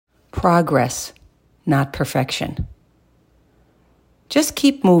progress, not perfection. Just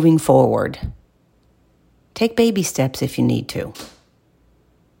keep moving forward. Take baby steps if you need to.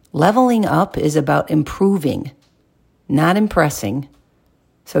 Leveling up is about improving, not impressing,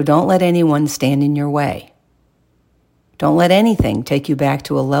 so don't let anyone stand in your way. Don't let anything take you back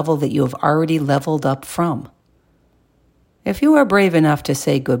to a level that you have already leveled up from. If you are brave enough to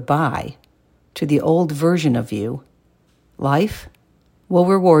say goodbye to the old version of you, life will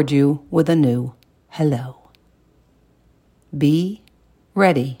reward you with a new hello. Be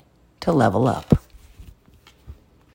ready to level up.